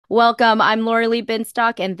Welcome. I'm Lori Lee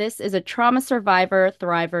Binstock, and this is a Trauma Survivor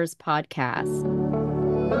Thrivers podcast.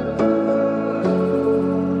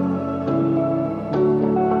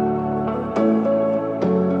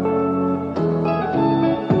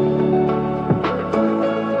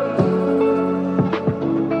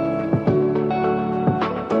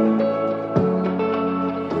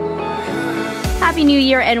 Happy New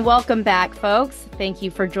Year and welcome back, folks. Thank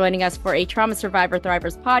you for joining us for a Trauma Survivor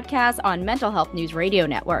Thrivers podcast on Mental Health News Radio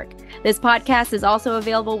Network. This podcast is also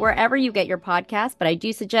available wherever you get your podcasts, but I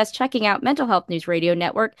do suggest checking out Mental Health News Radio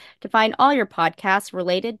Network to find all your podcasts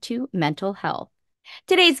related to mental health.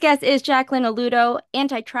 Today's guest is Jacquelyn Aluotto,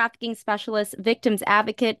 anti-trafficking specialist, victims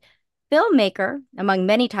advocate, filmmaker. Among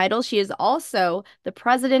many titles, she is also the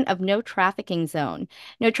president of No Trafficking Zone.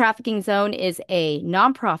 No Trafficking Zone is a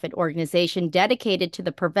nonprofit organization dedicated to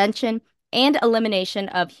the prevention and elimination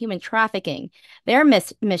of human trafficking. Their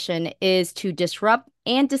mission is to disrupt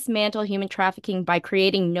and dismantle human trafficking by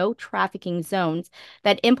creating no trafficking zones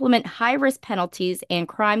that implement high-risk penalties and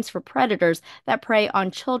crimes for predators that prey on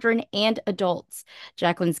children and adults.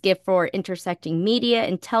 Jacquelyn's gift for intersecting media,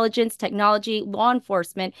 intelligence, technology, law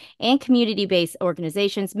enforcement, and community-based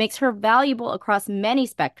organizations makes her valuable across many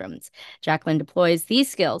spectrums. Jacquelyn deploys these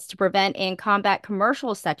skills to prevent and combat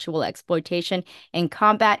commercial sexual exploitation and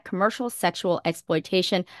combat commercial sexual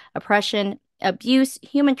exploitation, oppression, abuse,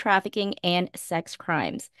 human trafficking, and sex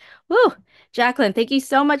crimes. Woo! Jacquelyn, thank you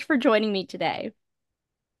so much for joining me today.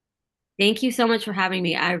 Thank you so much for having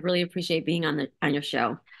me. I really appreciate being on your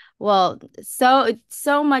show. Well,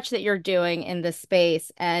 so much that you're doing in this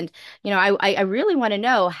space, and I really want to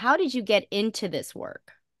know, how did you get into this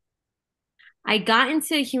work? I got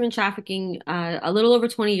into human trafficking a little over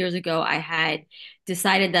 20 years ago. I had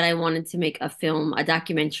decided that I wanted to make a film, a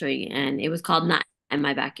documentary, and it was called Not in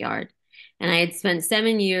My Backyard. And I had spent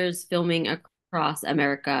 7 years filming across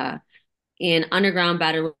America in underground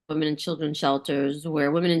battered women and children shelters where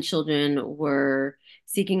women and children were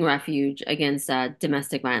seeking refuge against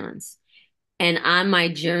domestic violence. And on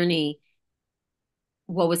my journey,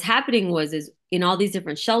 what was happening was is in all these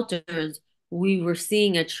different shelters, we were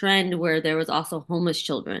seeing a trend where there was also homeless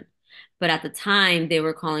children. But at the time, they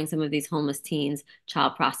were calling some of these homeless teens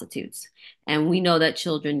child prostitutes. And we know that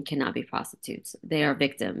children cannot be prostitutes. They are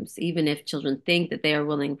victims. Even if children think that they are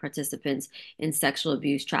willing participants in sexual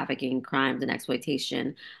abuse, trafficking, crimes, and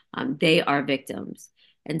exploitation, they are victims.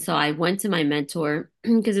 And so I went to my mentor,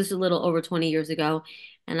 because this was a little over 20 years ago,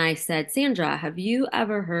 and I said, Sandra, have you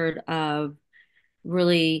ever heard of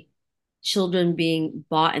really children being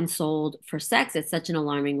bought and sold for sex at such an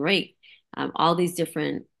alarming rate? All these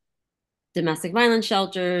different domestic violence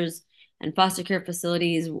shelters and foster care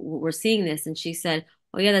facilities were seeing this. And she said,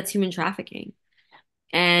 oh, yeah, that's human trafficking.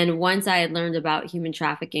 And once I had learned about human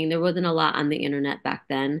trafficking, there wasn't a lot on the internet back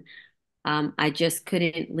then. I just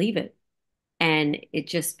couldn't leave it. And it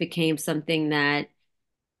just became something that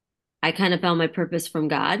I kind of found my purpose from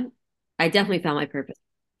God. I definitely found my purpose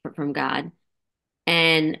from God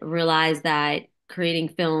and realized that creating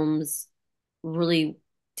films really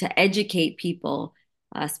to educate people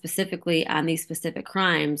specifically on these specific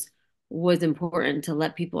crimes was important to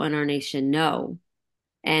let people in our nation know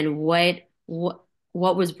and what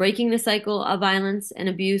was breaking the cycle of violence and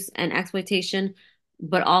abuse and exploitation,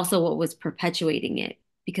 but also what was perpetuating it.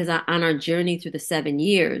 Because on our journey through the 7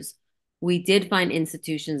 years, we did find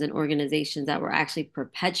institutions and organizations that were actually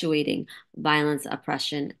perpetuating violence,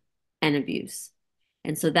 oppression, and abuse.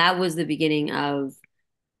 And so that was the beginning of,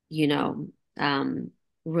 you know,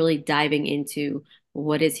 really diving into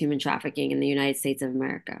what is human trafficking in the United States of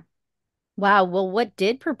America. Wow, well, what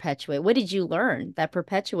did perpetuate? What did you learn that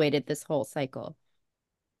perpetuated this whole cycle?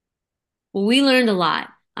 Well, we learned a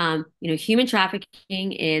lot. Human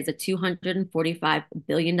trafficking is a $245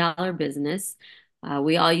 billion business.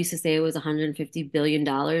 We all used to say it was $150 billion.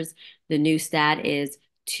 The new stat is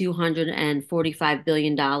 $245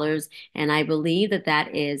 billion. And I believe that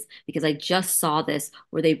that is because I just saw this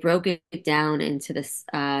where they broke it down into this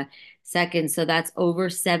second. So that's over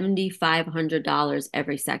 $7,500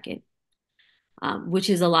 every second, which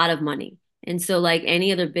is a lot of money. And so, like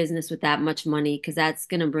any other business with that much money, because that's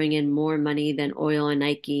going to bring in more money than oil and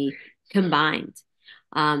Nike combined.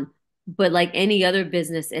 But like any other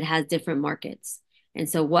business, it has different markets. And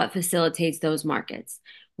so, what facilitates those markets?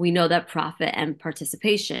 We know that profit and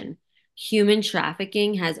participation. Human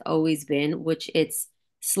trafficking has always been, which it's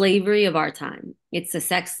slavery of our time. It's the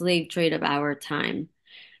sex slave trade of our time.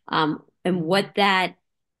 And what that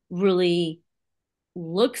really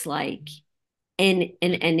looks like and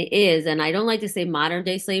it is, and I don't like to say modern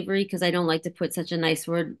day slavery because I don't like to put such a nice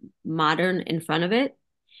word modern in front of it,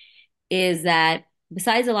 is that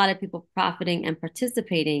besides a lot of people profiting and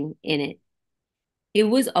participating in it, it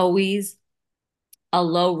was always a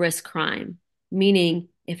low risk crime. Meaning,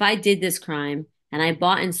 if I did this crime and I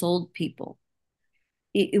bought and sold people,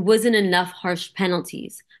 it wasn't enough harsh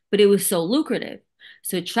penalties, but it was so lucrative.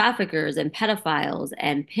 So traffickers and pedophiles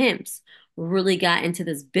and pimps really got into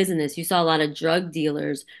this business. You saw a lot of drug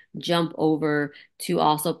dealers jump over to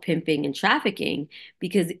also pimping and trafficking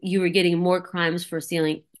because you were getting more crimes for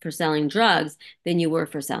selling drugs than you were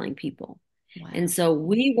for selling people. And Wow. so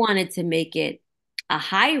we wanted to make it a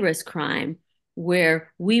high risk crime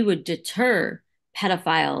where we would deter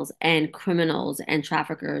pedophiles and criminals and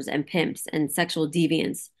traffickers and pimps and sexual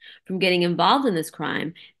deviants from getting involved in this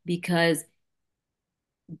crime because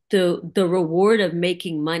the reward of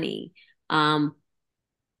making money um,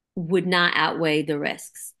 would not outweigh the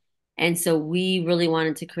risks. And so we really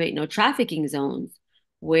wanted to create no trafficking zones,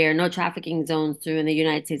 where no trafficking zones through in the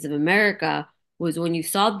United States of America was when you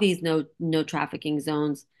saw these no trafficking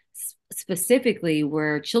zones specifically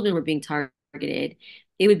where children were being targeted,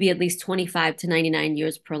 it would be at least 25 to 99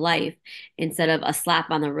 years per life instead of a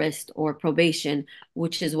slap on the wrist or probation,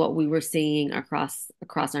 which is what we were seeing across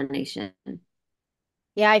our nation.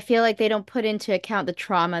 Yeah, I feel like they don't put into account the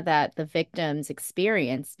trauma that the victims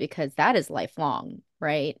experience because that is lifelong,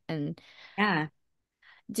 right? And Yeah.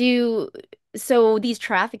 do so these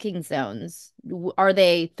trafficking zones, are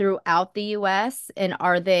they throughout the US and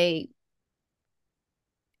are they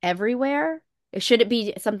everywhere? Should it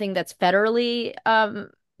be something that's federally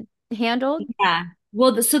handled? Yeah.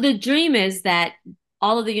 Well, so the dream is that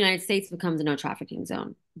all of the United States becomes a no trafficking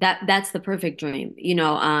zone. That's the perfect dream, you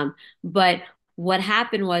know. But what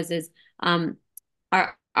happened is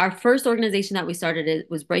our first organization that we started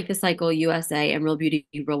was Break the Cycle USA and Real Beauty,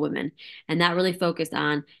 Real Women, and that really focused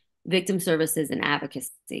on victim services and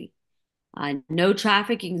advocacy. No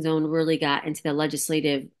trafficking zone really got into the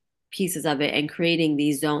legislative pieces of it and creating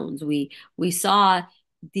these zones. We saw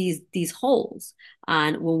these holes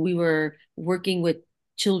on when we were working with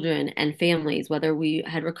children and families, whether we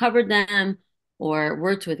had recovered them or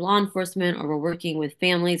worked with law enforcement or were working with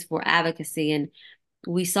families for advocacy. And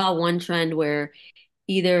we saw one trend where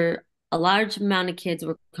either a large amount of kids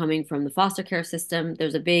were coming from the foster care system.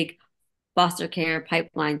 There's a big foster care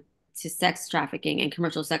pipeline to sex trafficking and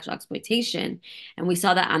commercial sexual exploitation. And we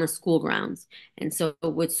saw that on the school grounds. And so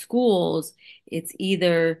with schools, it's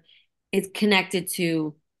connected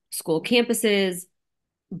to school campuses,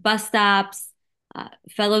 bus stops,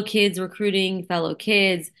 fellow kids recruiting fellow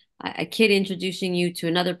kids, a kid introducing you to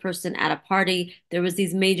another person at a party. There was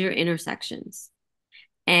these major intersections.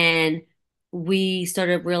 And we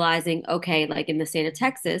started realizing, okay, like in the state of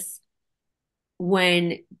Texas,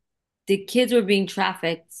 when the kids were being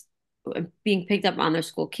trafficked, being picked up on their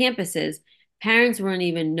school campuses, parents weren't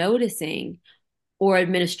even noticing, or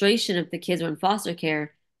administration if the kids were in foster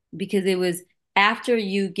care, because it was after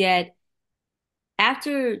you get,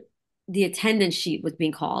 after the attendance sheet was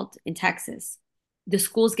being called in Texas, the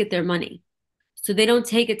schools get their money. So they don't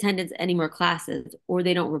take attendance any more classes or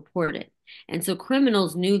they don't report it. And so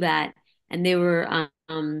criminals knew that and they were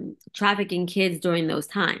trafficking kids during those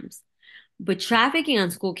times. But trafficking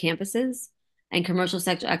on school campuses and commercial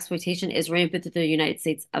sexual exploitation is rampant through the United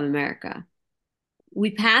States of America.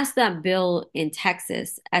 We passed that bill in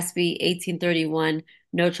Texas, SB 1831,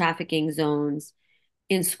 no trafficking zones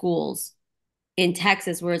in schools in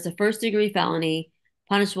Texas, where it's a first degree felony,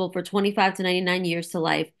 punishable for 25 to 99 years to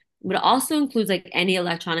life, but it also includes like any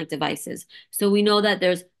electronic devices. So we know that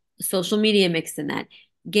there's social media mixed in that,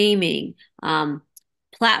 gaming,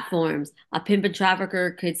 platforms. A pimp and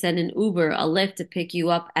trafficker could send an Uber, a Lyft to pick you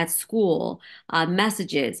up at school,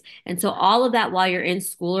 messages. And so all of that while you're in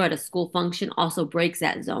school or at a school function also breaks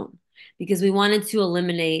that zone because we wanted to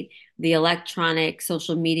eliminate the electronic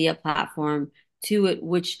social media platform to it,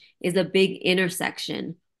 which is a big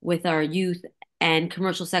intersection with our youth and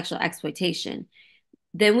commercial sexual exploitation.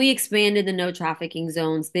 Then we expanded the no trafficking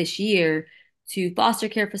zones this year to foster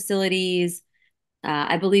care facilities,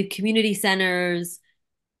 I believe community centers,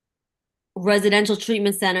 residential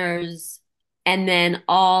treatment centers, and then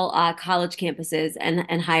all college campuses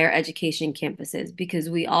and higher education campuses, because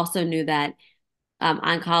we also knew that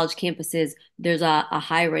on college campuses, there's a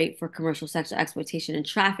high rate for commercial sexual exploitation and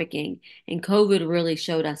trafficking. And COVID really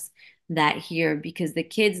showed us that here because the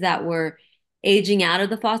kids that were aging out of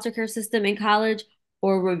the foster care system in college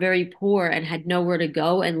or were very poor and had nowhere to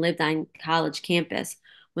go and lived on college campus.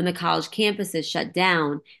 When the college campuses shut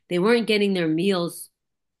down, they weren't getting their meals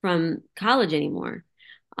from college anymore.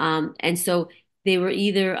 And so they were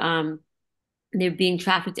either they're being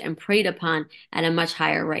trafficked and preyed upon at a much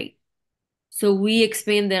higher rate. So we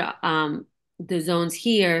expanded the zones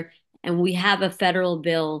here, and we have a federal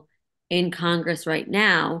bill in Congress right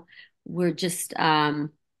now. We're just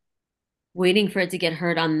waiting for it to get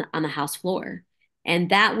heard on the House floor, and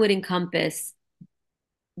that would encompass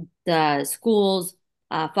the schools,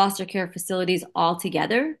 foster care facilities all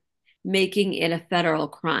together, making it a federal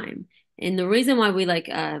crime. And the reason why we like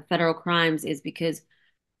federal crimes is because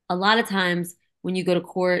a lot of times when you go to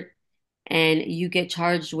court and you get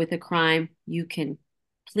charged with a crime, you can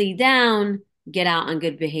plead down, get out on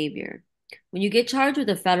good behavior. When you get charged with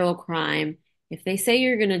a federal crime, if they say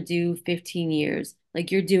you're going to do 15 years,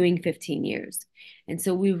 like you're doing 15 years. And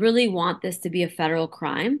so we really want this to be a federal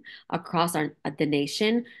crime across the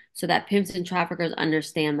nation so that pimps and traffickers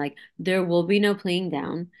understand like there will be no pleading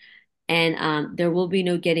down and there will be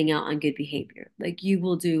no getting out on good behavior. Like you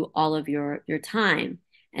will do all of your time,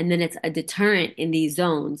 and then it's a deterrent in these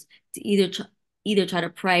zones to either try to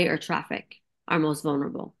prey or traffic our most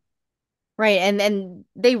vulnerable. Right. And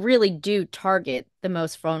they really do target the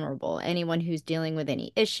most vulnerable, anyone who's dealing with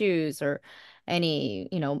any issues or any,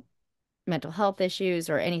 mental health issues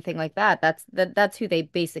or anything like that. That's who they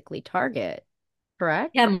basically target,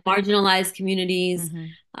 correct? Yeah, marginalized communities. Hmm.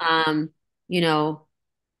 Um, you know,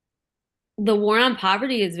 the war on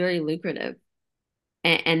poverty is very lucrative.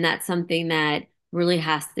 And that's something that really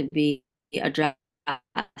has to be addressed.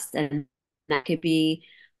 And that could be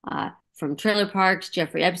from trailer parks.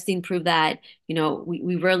 Jeffrey Epstein proved that.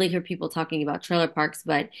 We rarely hear people talking about trailer parks,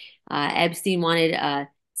 but Epstein wanted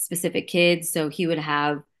specific kids, so he would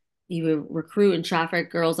recruit and traffic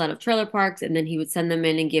girls out of trailer parks, and then he would send them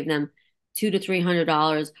in and give them $200 to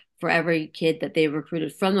 $300 for every kid that they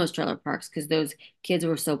recruited from those trailer parks because those kids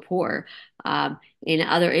were so poor. In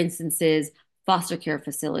other instances, foster care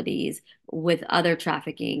facilities, with other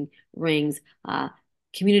trafficking rings,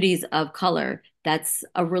 communities of color. That's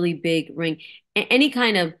a really big ring. Any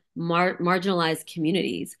kind of marginalized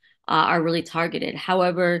communities are really targeted.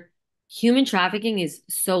 However, human trafficking is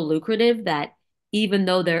so lucrative that even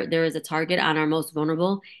though there is a target on our most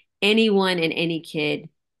vulnerable, anyone and any kid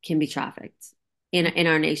can be trafficked in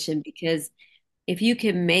our nation because if you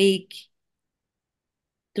can make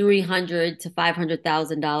 300 to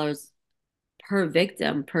 $500,000 per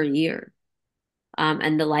victim per year,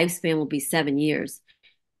 and the lifespan will be 7 years.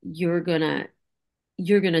 You're gonna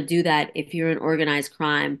you're gonna do that if you're an organized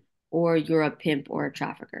crime or you're a pimp or a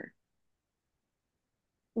trafficker.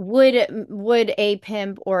 Would a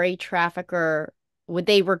pimp or a trafficker would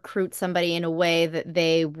they recruit somebody in a way that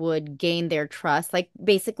they would gain their trust, like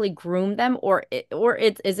basically groom them,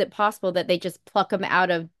 is it possible that they just pluck them out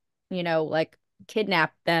of, like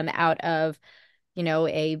kidnap them out of,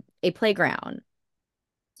 a playground?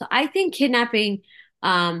 So I think kidnapping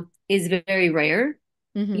is very rare.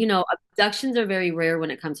 Hmm. Abductions are very rare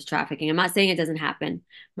when it comes to trafficking. I'm not saying it doesn't happen,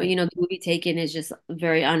 but Right. the movie Taken is just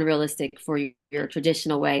very unrealistic for your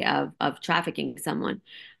traditional way of trafficking someone.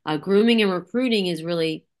 Grooming and recruiting is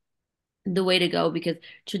really the way to go because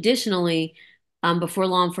traditionally, before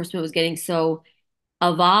law enforcement was getting so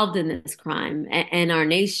evolved in this crime and our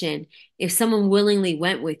nation, if someone willingly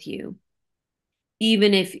went with you,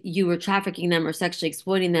 even if you were trafficking them or sexually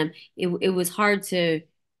exploiting them, it was hard to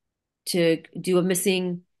do a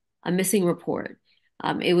missing report.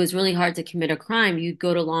 It was really hard to commit a crime. You'd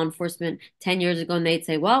go to law enforcement 10 years ago and they'd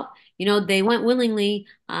say, well, they went willingly.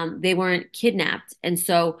 They weren't kidnapped. And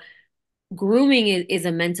so grooming is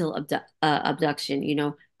a mental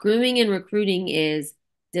abduction. Grooming and recruiting is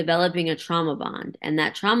developing a trauma bond. And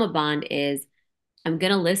that trauma bond is I'm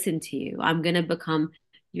going to listen to you. I'm going to become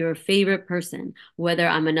your favorite person. Whether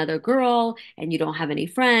I'm another girl and you don't have any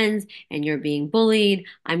friends and you're being bullied,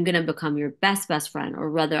 I'm going to become your best friend. Or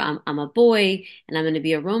whether I'm a boy and I'm going to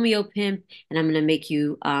be a Romeo pimp and I'm going to make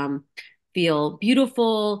you feel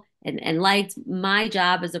beautiful and liked. My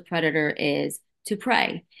job as a predator is to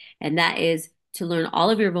prey, and that is to learn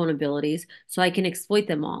all of your vulnerabilities so I can exploit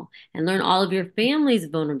them all, and learn all of your family's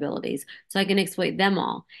vulnerabilities so I can exploit them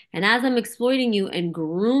all. And as I'm exploiting you and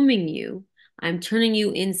grooming you, I'm turning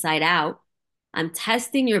you inside out. I'm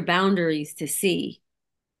testing your boundaries to see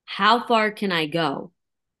how far can I go.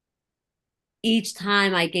 Each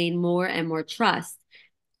time I gain more and more trust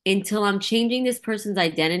until I'm changing this person's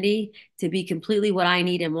identity to be completely what I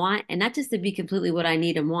need and want, and not just to be completely what I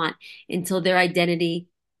need and want, until their identity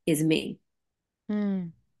is me. Hmm.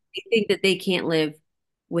 They think that they can't live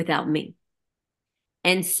without me.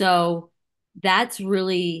 And so that's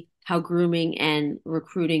really how grooming and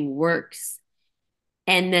recruiting works.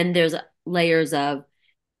 And then there's layers of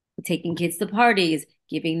taking kids to parties,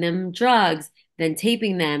 giving them drugs, then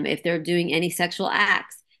taping them if they're doing any sexual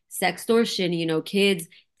acts, sextortion, kids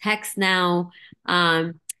text now.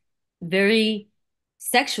 very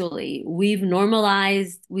sexually. We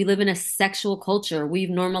live in a sexual culture. We've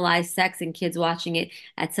normalized sex and kids watching it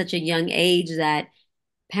at such a young age that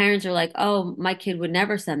parents are like, oh, my kid would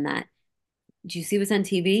never send that. Do you see what's on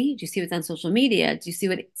TV? Do you see what's on social media? Do you see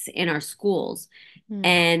what's in our schools? Hmm.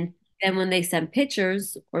 And then when they send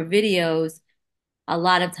pictures or videos, a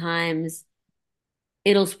lot of times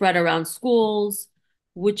it'll spread around schools,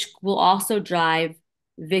 which will also drive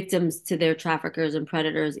victims to their traffickers and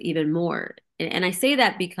predators even more. And I say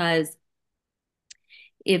that because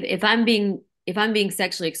if I'm being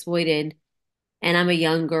sexually exploited and I'm a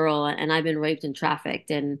young girl and I've been raped and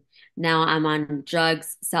trafficked and now I'm on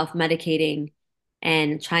drugs, self-medicating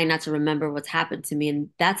and trying not to remember what's happened to me, and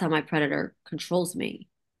that's how my predator controls me.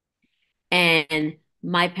 And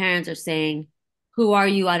my parents are saying, "Who are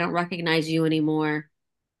you? I don't recognize you anymore."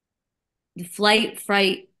 The flight,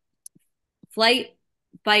 fight,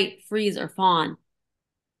 freeze, or fawn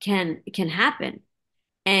can happen,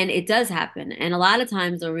 and it does happen. And a lot of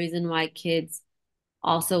times, the reason why kids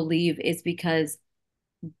also leave is because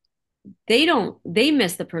they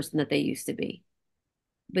miss the person that they used to be,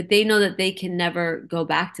 but they know that they can never go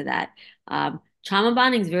back to that. Trauma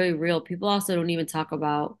bonding is very real. People also don't even talk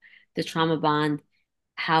about the trauma bond,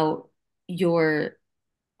 how your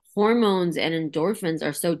hormones and endorphins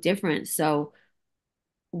are so different. So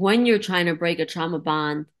when you're trying to break a trauma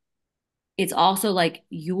bond, it's also like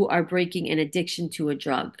you are breaking an addiction to a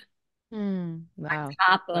drug Hmm. Wow. on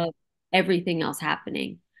top of everything else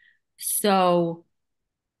happening. So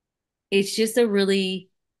it's just a really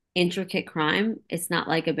intricate crime. It's not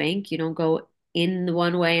like a bank. You don't go in the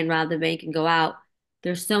one way and rob the bank and go out.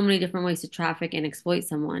 There's so many different ways to traffic and exploit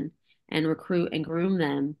someone and recruit and groom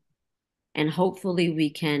them. And hopefully we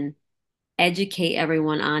can educate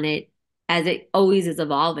everyone on it as it always is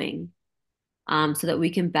evolving, so that we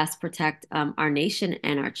can best protect our nation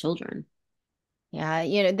and our children.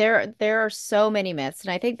 Yeah, there are so many myths,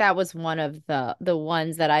 and I think that was one of the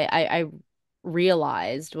ones that I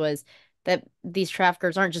realized was that these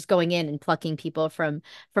traffickers aren't just going in and plucking people from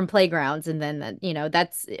playgrounds, and then that,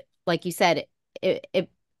 that's like you said,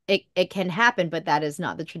 it can happen, but that is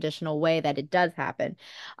not the traditional way that it does happen.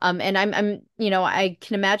 And I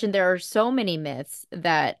can imagine there are so many myths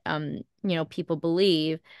that people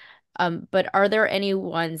believe. But are there any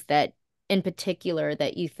ones that in particular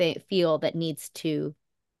that you think feel that needs to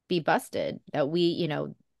be busted, that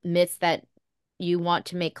myths that you want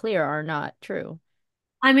to make clear are not true?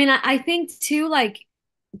 I mean, I think too, like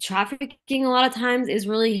trafficking a lot of times is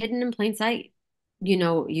really hidden in plain sight.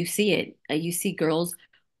 You see it. You see girls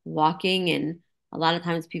walking, and a lot of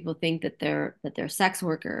times people think that they're sex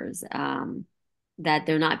workers, that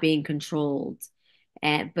they're not being controlled,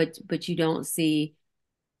 and but you don't see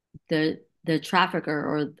the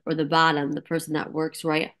trafficker or the bottom, the person that works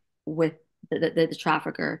right with the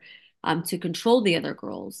trafficker, to control the other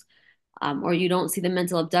girls, or you don't see the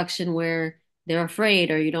mental abduction where they're afraid,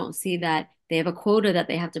 or you don't see that they have a quota that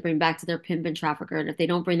they have to bring back to their pimp and trafficker, and if they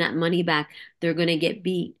don't bring that money back, they're going to get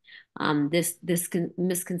beat. This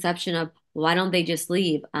misconception of why don't they just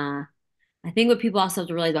leave? I think what people also have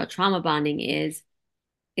to realize about trauma bonding is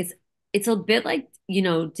it's it's a bit like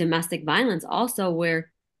domestic violence also,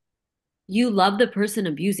 where you love the person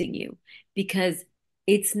abusing you because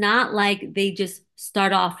it's not like they just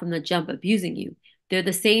start off from the jump abusing you. They're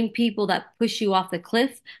the same people that push you off the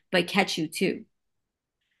cliff but catch you too.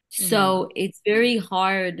 Mm. So it's very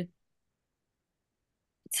hard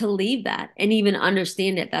to leave that and even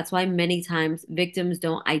understand it. That's why many times victims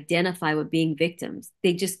don't identify with being victims.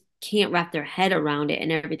 They just can't wrap their head around it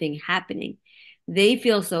and everything happening. They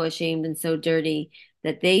feel so ashamed and so dirty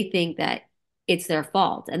that they think that it's their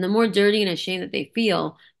fault. And the more dirty and ashamed that they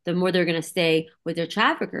feel, the more they're going to stay with their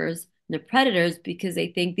traffickers and their predators because they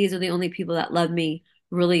think these are the only people that love me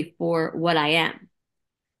really for what I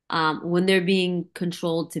am, when they're being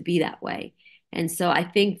controlled to be that way. And so I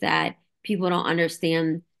think that people don't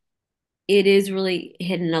understand it is really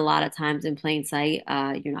hidden a lot of times in plain sight.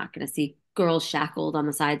 You're not going to see girls shackled on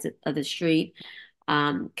the sides of the street,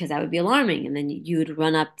 because that would be alarming, and then you'd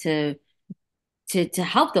run up to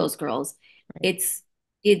help those girls. Right. It's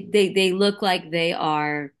they look like they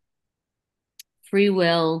are free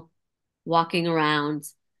will walking around.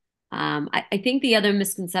 I think the other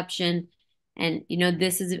misconception, and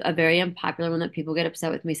this is a very unpopular one that people get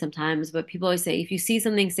upset with me sometimes, but people always say, if you see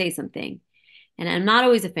something, say something. And I'm not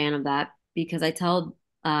always a fan of that because I tell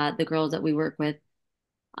the girls that we work with,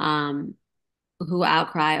 um, who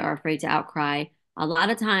outcry or are afraid to outcry, a lot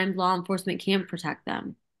of times law enforcement can't protect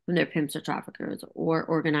them from their pimps or traffickers or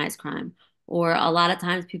organized crime or a lot of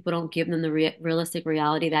times people don't give them the realistic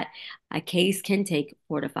reality that a case can take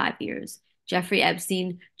 4 to 5 years. Jeffrey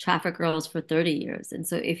Epstein trafficked girls for 30 years. And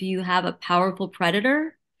so if you have a powerful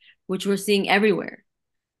predator, which we're seeing everywhere,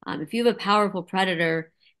 if you have a powerful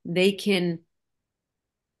predator, they can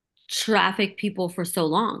traffic people for so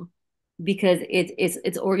long because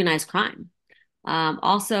it's organized crime.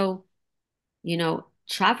 Also,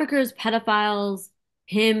 traffickers, pedophiles,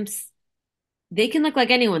 pimps, they can look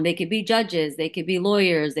like anyone. They could be judges, they could be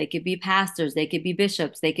lawyers, they could be pastors, they could be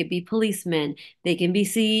bishops, they could be policemen, they can be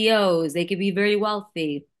CEOs, they could be very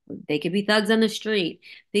wealthy, they could be thugs on the street.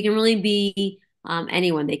 They can really be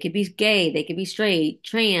anyone. They could be gay, they could be straight,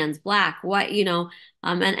 trans, black, white,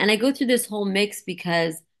 and I go through this whole mix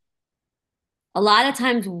because a lot of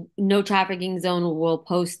times No Trafficking Zone will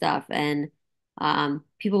post stuff and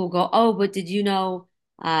people will go, oh, but did you know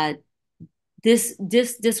uh, this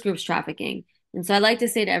group's trafficking? And so I like to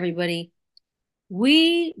say to everybody,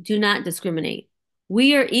 we do not discriminate.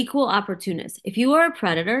 We are equal opportunists. If you are a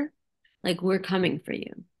predator, like we're coming for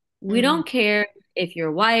you. We Hmm. don't care if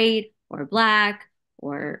you're white or black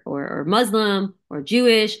or Muslim or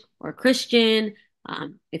Jewish or Christian,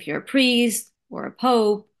 if you're a priest or a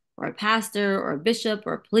pope or a pastor or a bishop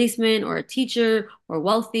or a policeman or a teacher or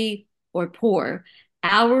wealthy or poor.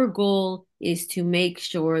 Our goal is to make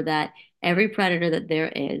sure that every predator that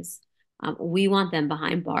there is, we want them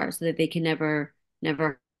behind bars so that they can never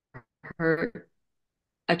hurt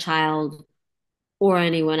a child or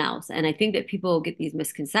anyone else. And I think that people get these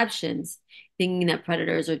misconceptions thinking that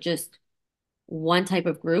predators are just one type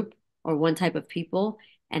of group or one type of people,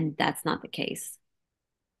 and that's not the case.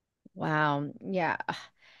 Wow. Yeah.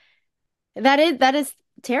 That is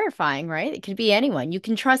terrifying, right? It could be anyone. You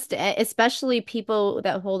can trust, especially people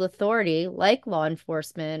that hold authority, like law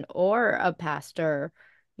enforcement or a pastor.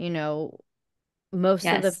 You know, most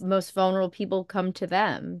of the Yes, most vulnerable people come to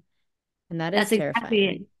them, and that is that's exactly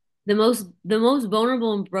terrifying. it. The most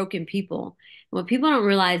vulnerable and broken people. What people don't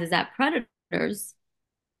realize is that predators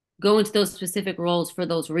go into those specific roles for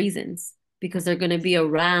those reasons because they're going to be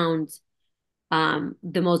around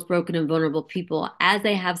the most broken and vulnerable people as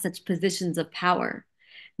they have such positions of power,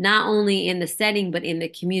 not only in the setting, but in the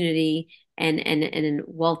community and in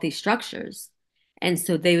wealthy structures. And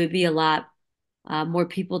so they would be a lot more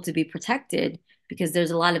people to be protected because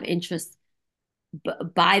there's a lot of interest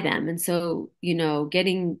by them. And so,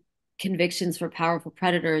 getting convictions for powerful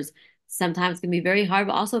predators sometimes can be very hard,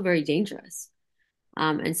 but also very dangerous.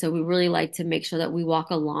 And so we really like to make sure that we walk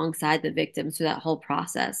alongside the victims through that whole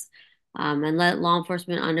process, and let law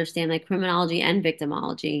enforcement understand like criminology and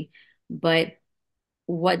victimology. But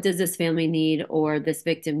what does this family need or this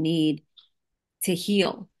victim need to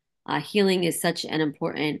heal? Healing is such an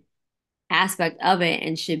important aspect of it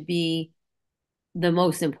and should be the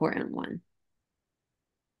most important one.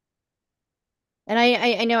 And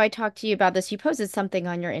I know I talked to you about this. You posted something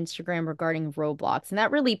on your Instagram regarding Roblox, and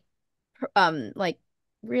that really like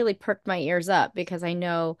really perked my ears up because I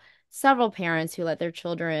know several parents who let their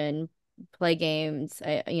children play games,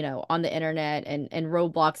 on the internet, and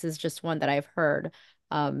Roblox is just one that I've heard.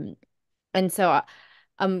 Um, and so,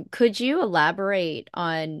 could you elaborate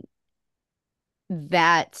on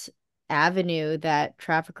that avenue that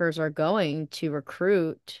traffickers are going to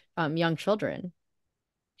recruit young children?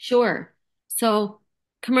 Sure. So,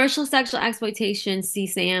 commercial sexual exploitation,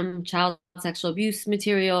 CSAM, child sexual abuse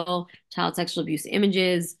material, child sexual abuse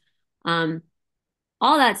images, um,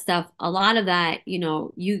 all that stuff. A lot of that,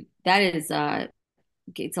 that is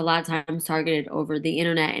it's a lot of times targeted over the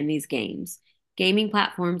internet and these games. Gaming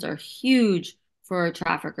platforms are huge for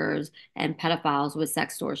traffickers and pedophiles with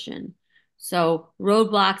sextortion. So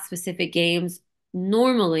roadblock specific games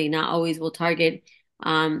normally, not always, will target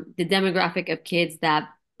the demographic of kids that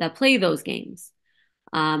play those games.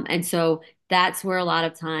 And so that's where a lot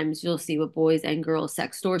of times you'll see with boys and girls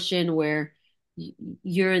sextortion, where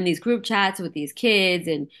you're in these group chats with these kids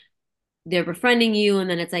and they're befriending you, and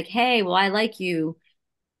then it's like, hey, well, I like you.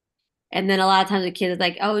 And then a lot of times the kid is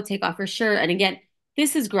like, oh, take off your shirt. And again,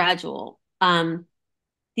 this is gradual.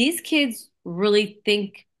 These kids really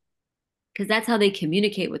think, because that's how they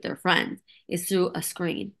communicate with their friends, is through a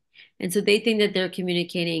screen. And so they think that they're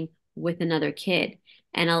communicating with another kid.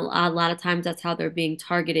 And a lot of times that's how they're being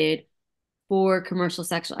targeted for commercial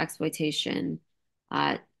sexual exploitation,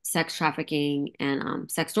 sex trafficking, and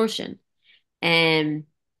sextortion. And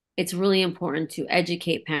it's really important to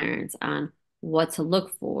educate parents on what to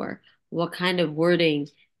look for, what kind of wording,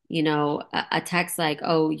 a text like,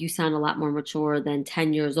 oh, you sound a lot more mature than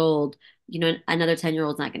 10 years old. Another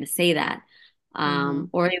 10-year-old's not going to say that. Hmm.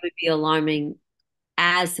 Or it would be alarming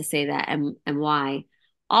as to say that and why.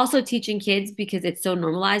 Also teaching kids because it's so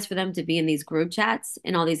normalized for them to be in these group chats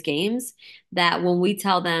and all these games that when we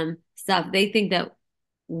tell them stuff, they think that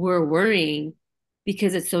we're worrying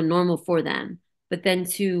because it's so normal for them. But then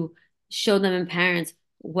to show them and parents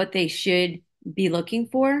what they should be looking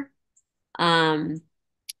for. Um,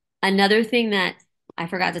 Another thing that I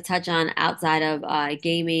forgot to touch on outside of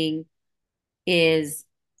gaming is,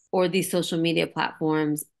 or these social media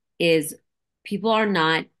platforms, is people are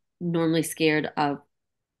not normally scared of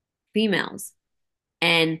females.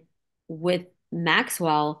 And with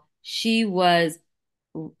Maxwell, she was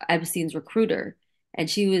Epstein's recruiter. And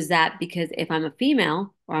she was that because if I'm a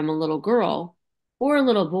female or I'm a little girl or a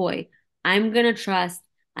little boy, I'm going to trust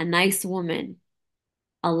a nice woman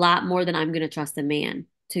a lot more than I'm going to trust a man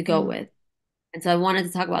to go Mm. with. And so I wanted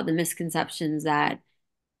to talk about the misconceptions that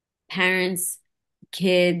parents,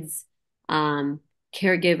 kids, um,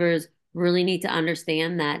 caregivers really need to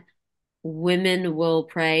understand that women will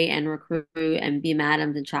prey and recruit and be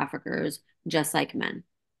madams and traffickers just like men.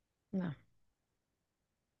 No.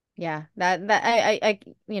 Yeah,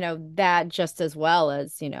 that just as well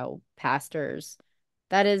as, pastors.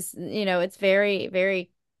 That is, it's very,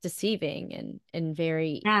 very deceiving and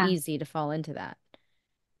very Yeah. easy to fall into that.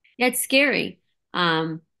 Yeah, it's scary.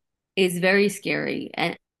 Um, it's very scary.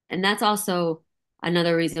 And that's also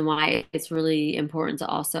another reason why it's really important to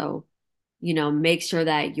also, make sure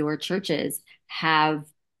that your churches have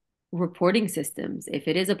reporting systems. If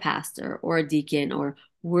it is a pastor or a deacon, or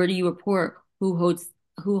where do you report? Who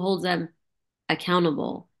holds them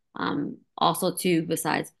accountable? Also, too,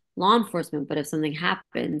 besides law enforcement, but if something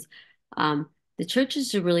happens, um, the churches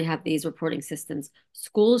should really have these reporting systems.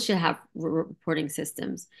 Schools should have reporting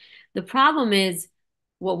systems. The problem is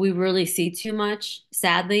what we really see too much,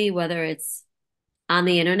 sadly, whether it's on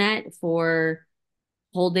the internet for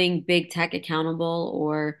holding big tech accountable,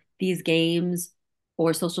 or these games,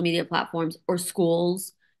 or social media platforms, or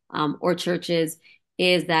schools, or churches,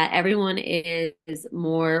 is that everyone is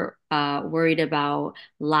more worried about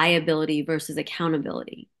liability versus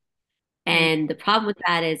accountability. Mm. And the problem with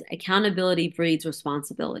that is accountability breeds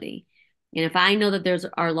responsibility. And if I know that there's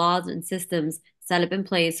our laws and systems set up in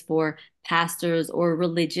place for pastors or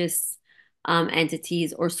religious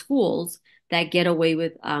entities or schools that get away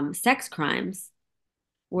with sex crimes,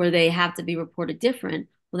 where they have to be reported different,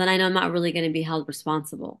 well, then I know I'm not really going to be held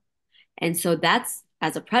responsible. And so that's,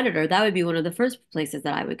 as a predator, that would be one of the first places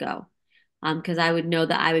that I would go. Because I would know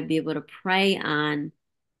that I would be able to prey on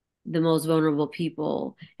the most vulnerable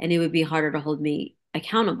people, and it would be harder to hold me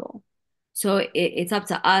accountable. So it's up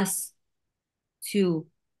to us to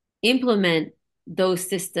implement those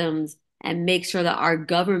systems and make sure that our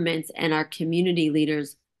governments and our community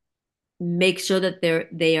leaders make sure that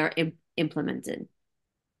they are implemented.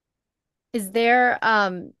 Is there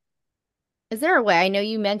um is there a way? I know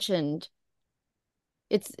you mentioned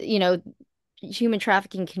it's, human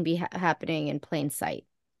trafficking can be happening in plain sight.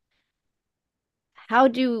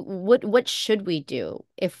 What should we do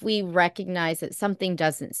if we recognize that something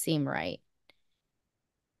doesn't seem right?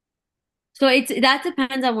 So that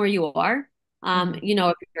depends on where you are. Hmm. If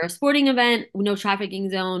you're a sporting event, No Trafficking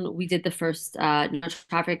Zone, we did the first No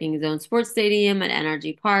Trafficking Zone sports stadium at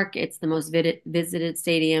NRG Park. It's the most visited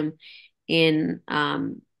stadium in our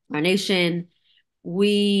nation.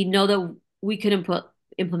 We know that we couldn't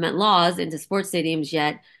implement laws into sports stadiums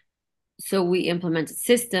yet, so we implemented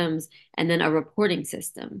systems and then a reporting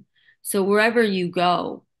system. So wherever you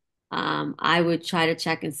go, I would try to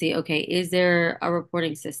check and see, okay, is there a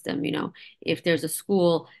reporting system? If there's a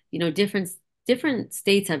school, different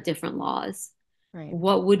states have different laws. Right.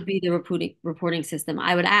 What would be the reporting system?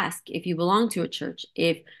 I would ask if you belong to a church,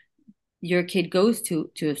 if your kid goes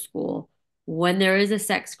to a school, when there is a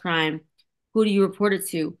sex crime, who do you report it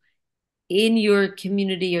to? In your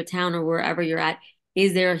community or town or wherever you're at,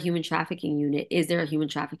 is there a human trafficking unit? Is there a human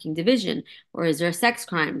trafficking division? Or is there a sex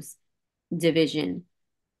crimes division?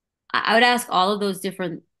 I would ask all of those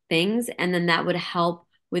different things, and then that would help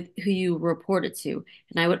with who you report it to.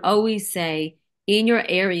 And I would always say, in your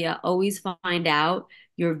area, always find out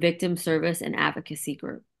your victim service and advocacy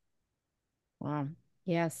group, Wow.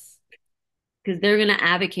 Yes. because they're going to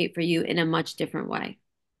advocate for you in a much different way.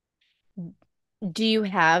 Do you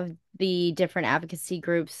have the different advocacy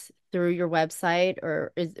groups through your website,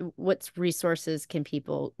 or what resources can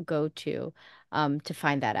people go to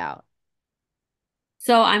find that out?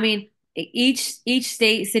 So, I mean, each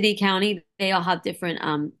state, city, county, they all have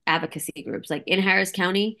different advocacy groups. Like in Harris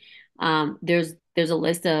County, there's a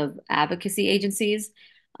list of advocacy agencies,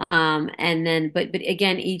 and then but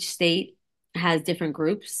again, each state has different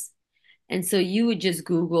groups, and so you would just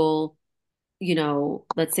Google,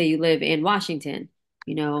 let's say you live in Washington,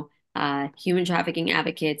 human trafficking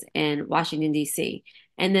advocates in Washington, D.C.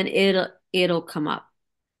 And then it'll come up.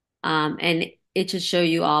 And it should show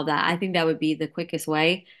you all that. I think that would be the quickest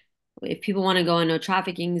way. If people want to go on No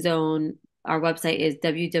Trafficking Zone, our website is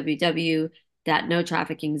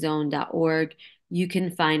www.notraffickingzone.org. You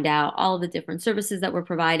can find out all of the different services that we're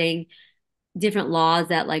providing, different laws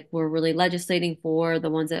that like we're really legislating for, the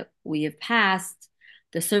ones that we have passed,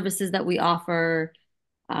 the services that we offer.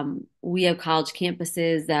 We have college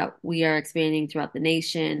campuses that we are expanding throughout the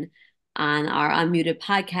nation on our Unmuted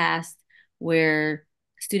podcast, where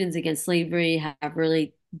Students Against Slavery have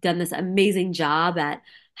really done this amazing job at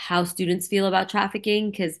how students feel about trafficking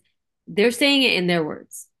because they're saying it in their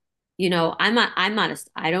words. I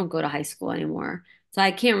don't go to high school anymore, so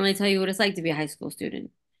I can't really tell you what it's like to be a high school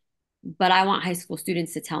student. But I want high school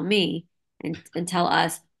students to tell me and tell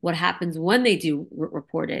us what happens when they do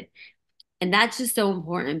report it. And that's just so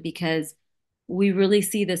important because we really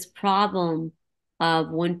see this problem of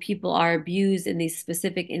when people are abused in these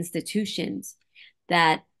specific institutions,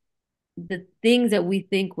 that the things that we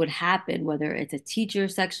think would happen, whether it's a teacher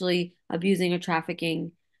sexually abusing or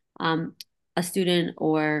trafficking a student,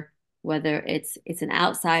 or whether it's an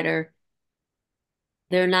outsider,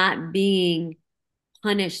 they're not being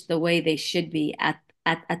punished the way they should be at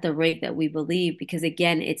the rate that we believe. Because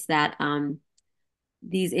again, it's that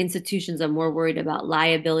these institutions are more worried about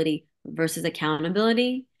liability versus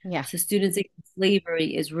accountability. Yeah. So students against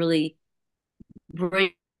slavery is really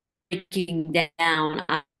breaking down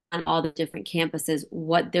on all the different campuses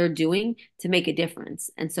what they're doing to make a difference.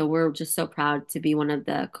 And so we're just so proud to be one of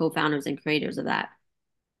the co-founders and creators of that.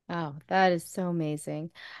 Oh, that is so amazing.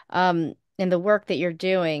 And the work that you're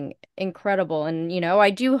doing, incredible. And I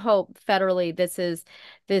do hope federally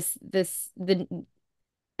the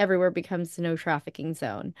everywhere becomes no trafficking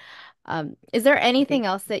zone. Is there Okay. anything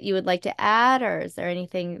else that you would like to add, or is there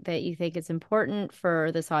anything that you think is important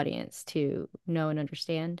for this audience to know and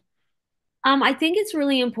understand? I think it's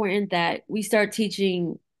really important that we start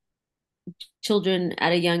teaching children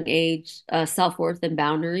at a young age self-worth and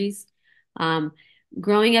boundaries. Um,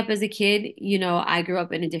 Growing up as a kid, I grew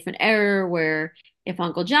up in a different era where if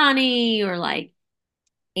Uncle Johnny or like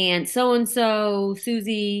Aunt so and so,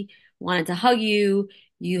 Susie, wanted to hug you,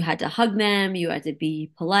 you had to hug them, you had to be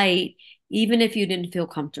polite, even if you didn't feel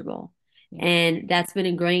comfortable. Yeah. And that's been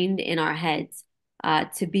ingrained in our heads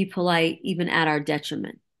to be polite, even at our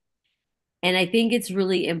detriment. And I think it's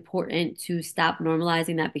really important to stop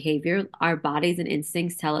normalizing that behavior. Our bodies and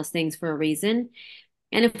instincts tell us things for a reason.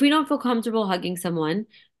 And if we don't feel comfortable hugging someone,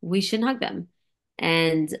 we shouldn't hug them.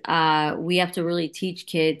 And we have to really teach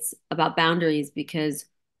kids about boundaries because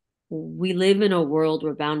we live in a world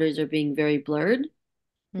where boundaries are being very blurred,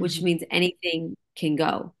 which Hmm. means anything can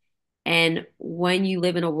go. And when you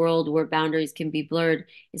live in a world where boundaries can be blurred,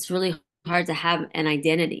 it's really hard to have an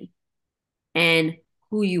identity and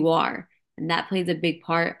who you are. And that plays a big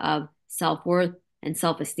part of self-worth and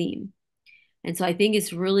self-esteem. And so I think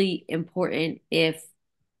it's really important if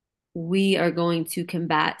we are going to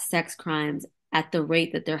combat sex crimes at the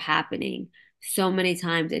rate that they're happening. So many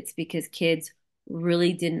times it's because kids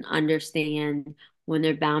really didn't understand when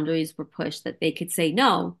their boundaries were pushed that they could say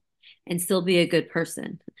no and still be a good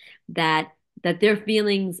person, that their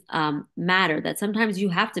feelings matter, that sometimes you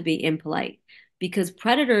have to be impolite because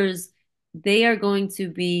predators, they are going to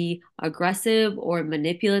be aggressive or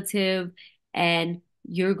manipulative, and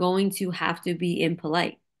you're going to have to be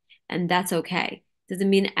impolite, and that's okay.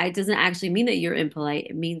 It doesn't actually mean that you're impolite.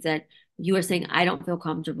 It means that you are saying, I don't feel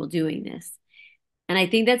comfortable doing this. And I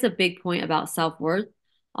think that's a big point about self-worth.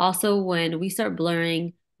 Also, when we start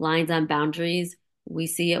blurring lines on boundaries, we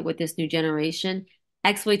see it with this new generation.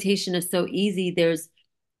 Exploitation is so easy. There's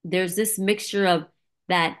this mixture of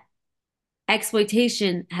that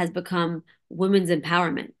exploitation has become women's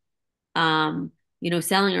empowerment. Um,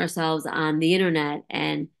 selling ourselves on the internet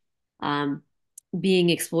and um, being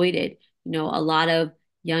exploited. A lot of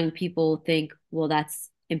young people think, well,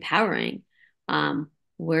 that's empowering.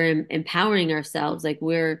 We're empowering ourselves, like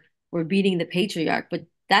we're beating the patriarch, but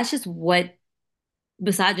that's just what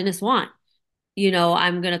misogynists want.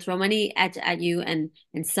 I'm gonna throw money at you and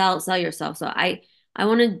sell yourself. So I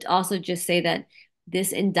want to also just say that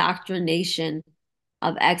this indoctrination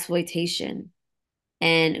of exploitation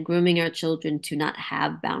and grooming our children to not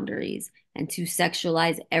have boundaries and to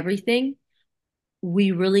sexualize everything,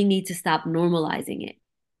 we really need to stop normalizing it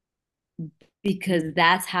because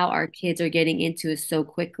that's how our kids are getting into it so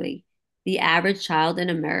quickly. The average child in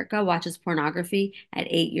America watches pornography at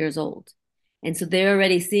 8 years old. And so they're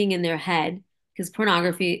already seeing in their head, because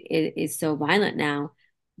pornography is so violent now,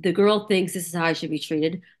 The girl thinks this is how I should be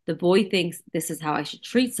treated. The boy thinks this is how I should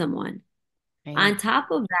treat someone. Right. On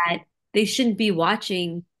top of that, they shouldn't be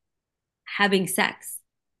watching having sex.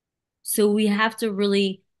 So we have to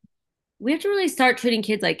really start treating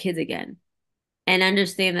kids like kids again and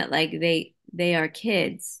understand that like they are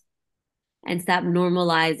kids and stop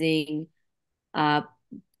normalizing uh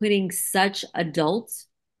putting such adult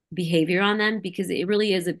behavior on them because it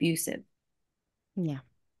really is abusive. Yeah.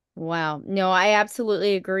 Wow. No, I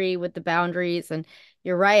absolutely agree with the boundaries. And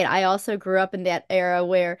you're right. I also grew up in that era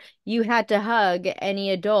where you had to hug any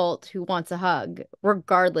adult who wants a hug,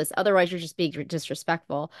 regardless. Otherwise, you're just being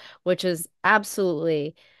disrespectful, which is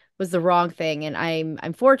absolutely was the wrong thing. And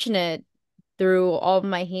I'm fortunate through all of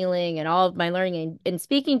my healing and all of my learning and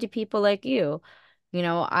speaking to people like you.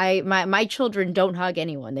 My children don't hug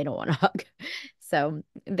anyone. They don't want to hug. So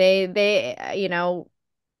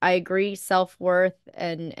I agree, self-worth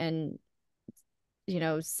and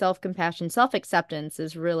self-compassion, self-acceptance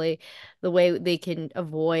is really the way they can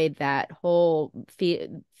avoid that whole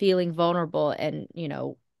feeling vulnerable and,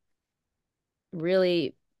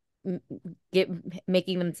 really m- get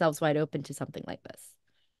making themselves wide open to something like this.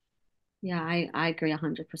 Yeah, I agree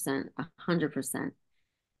 100%. 100%.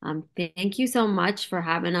 Thank you so much for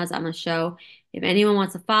having us on the show. If anyone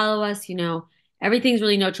wants to follow us, everything's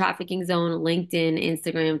really No Trafficking Zone, LinkedIn,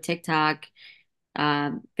 Instagram, TikTok,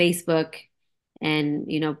 Facebook, and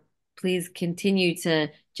please continue to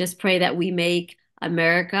just pray that we make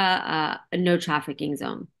America a no trafficking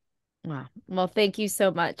zone. Wow. Well, thank you so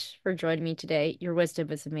much for joining me today. Your wisdom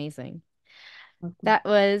is amazing. Okay. That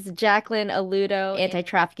was Jacquelyn Aluotto,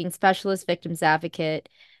 anti-trafficking specialist, victims advocate,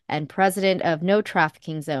 and president of No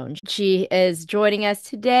Trafficking Zone. She is joining us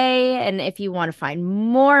today, and if you want to find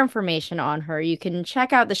more information on her, you can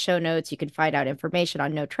check out the show notes. You can find out information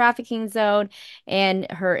on No Trafficking Zone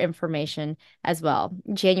and her information as well.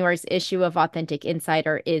 January's issue of Authentic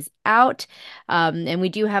Insider is out, and we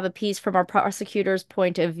do have a piece from our prosecutor's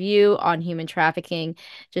point of view on human trafficking.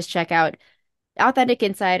 Just check out Authentic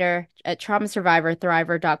Insider at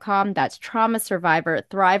traumasurvivorthriver.com. That's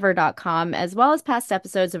traumasurvivorthriver.com, as well as past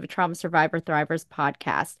episodes of a Trauma Survivor Thrivers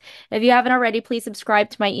podcast. If you haven't already, please subscribe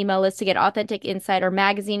to my email list to get Authentic Insider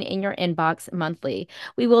magazine in your inbox monthly.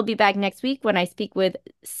 We will be back next week when I speak with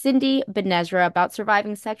Cindy Benezra about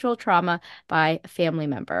surviving sexual trauma by a family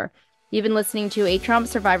member. You've been listening to a Trauma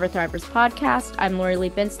Survivor Thrivers podcast. I'm Lori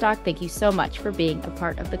Lee Binstock. Thank you so much for being a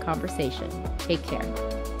part of the conversation. Take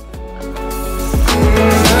care.